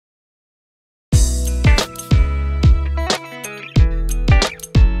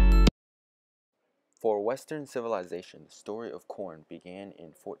For Western civilization, the story of corn began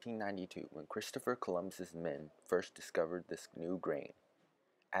in 1492 when Christopher Columbus's men first discovered this new grain.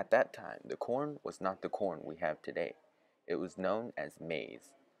 At that time, the corn was not the corn we have today. It was known as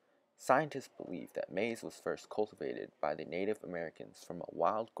maize. Scientists believe that maize was first cultivated by the Native Americans from a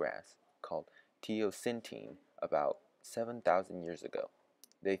wild grass called teosintine about 7,000 years ago.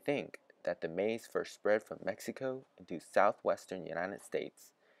 They think that the maize first spread from Mexico into southwestern United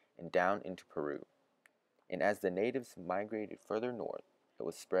States and down into Peru. And as the natives migrated further north, it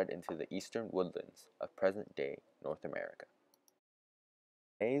was spread into the eastern woodlands of present-day North America.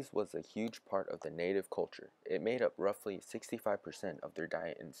 Maize was a huge part of the native culture. It made up roughly 65% of their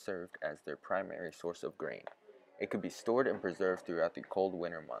diet and served as their primary source of grain. It could be stored and preserved throughout the cold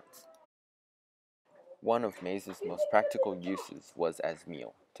winter months. One of maize's most practical uses was as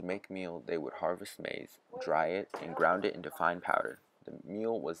meal. To make meal, they would harvest maize, dry it, and ground it into fine powder. The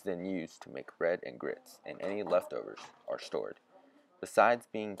meal was then used to make bread and grits, and any leftovers are stored. Besides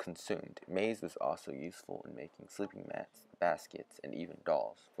being consumed, maize was also useful in making sleeping mats, baskets, and even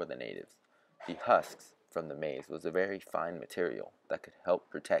dolls for the natives. The husks from the maize was a very fine material that could help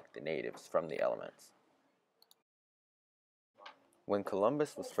protect the natives from the elements. When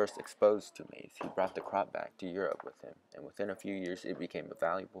Columbus was first exposed to maize, he brought the crop back to Europe with him, and within a few years it became a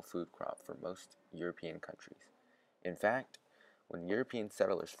valuable food crop for most European countries. In fact, when European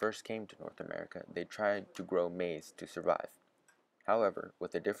settlers first came to North America, they tried to grow maize to survive. However,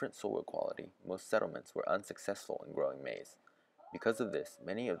 with a different soil quality, most settlements were unsuccessful in growing maize. Because of this,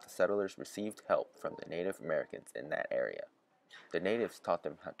 many of the settlers received help from the Native Americans in that area. The natives taught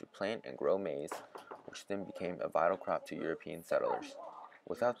them how to plant and grow maize, which then became a vital crop to European settlers.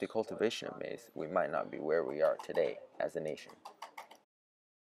 Without the cultivation of maize, we might not be where we are today as a nation.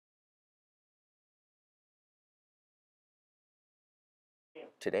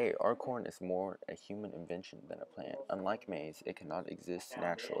 Today, our corn is more a human invention than a plant. Unlike maize, it cannot exist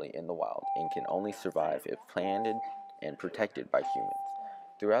naturally in the wild and can only survive if planted and protected by humans.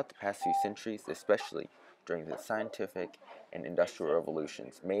 Throughout the past few centuries, especially during the scientific and industrial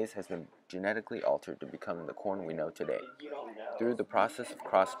revolutions, maize has been genetically altered to become the corn we know today. Through the process of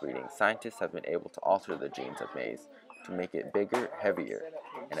crossbreeding, scientists have been able to alter the genes of maize to make it bigger, heavier,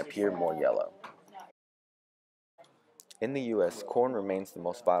 and appear more yellow. In the U.S., corn remains the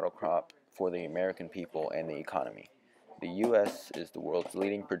most vital crop for the American people and the economy. The U.S. is the world's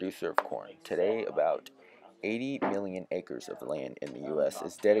leading producer of corn. Today, about 80 million acres of land in the U.S.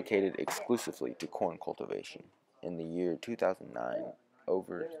 is dedicated exclusively to corn cultivation. In the year 2009,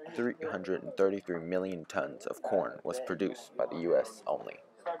 over 333 million tons of corn was produced by the U.S. only.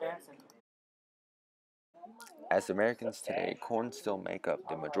 As Americans today, corn still make up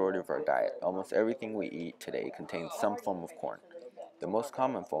the majority of our diet. Almost everything we eat today contains some form of corn. The most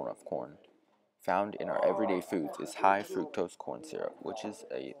common form of corn found in our everyday foods is high fructose corn syrup, which is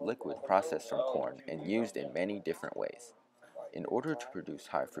a liquid processed from corn and used in many different ways. In order to produce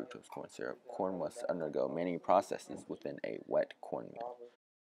high fructose corn syrup, corn must undergo many processes within a wet cornmeal.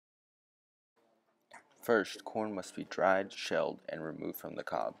 First, corn must be dried, shelled, and removed from the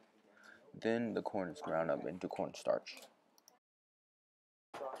cob. Then the corn is ground up into cornstarch.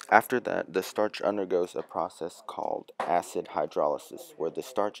 After that, the starch undergoes a process called acid hydrolysis, where the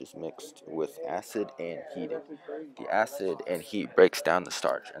starch is mixed with acid and heated. The acid and heat breaks down the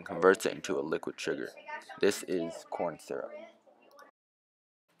starch and converts it into a liquid sugar. This is corn syrup.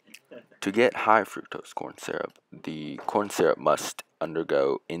 To get high fructose corn syrup, the corn syrup must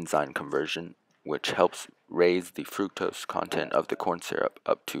undergo enzyme conversion, which helps raise the fructose content of the corn syrup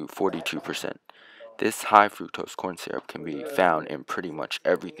up to 42%. This high fructose corn syrup can be found in pretty much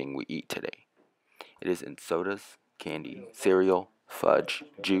everything we eat today. It is in sodas, candy, cereal, fudge,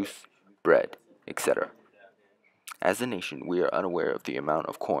 juice, bread, etc. As a nation, we are unaware of the amount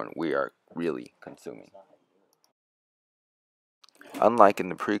of corn we are really consuming. Unlike in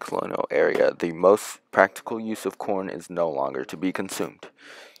the pre-colonial era, the most practical use of corn is no longer to be consumed.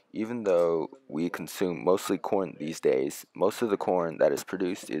 Even though we consume mostly corn these days, most of the corn that is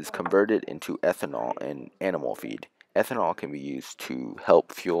produced is converted into ethanol and animal feed. Ethanol can be used to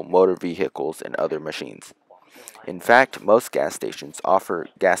help fuel motor vehicles and other machines. In fact, most gas stations offer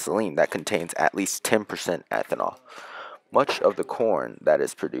gasoline that contains at least 10% ethanol. Much of the corn that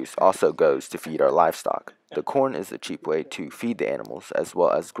is produced also goes to feed our livestock. The corn is a cheap way to feed the animals as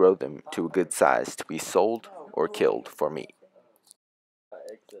well as grow them to a good size to be sold or killed for meat.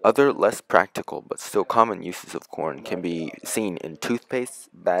 Other less practical but still common uses of corn can be seen in toothpaste,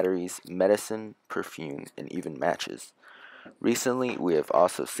 batteries, medicine, perfume, and even matches. Recently, we have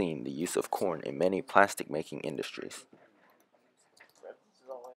also seen the use of corn in many plastic making industries.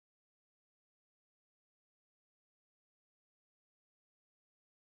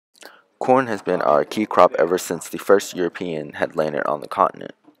 Corn has been our key crop ever since the first European had landed on the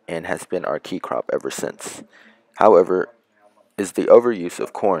continent, and has been our key crop ever since. However, is the overuse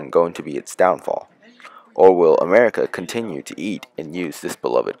of corn going to be its downfall? Or will America continue to eat and use this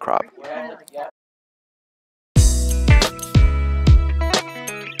beloved crop?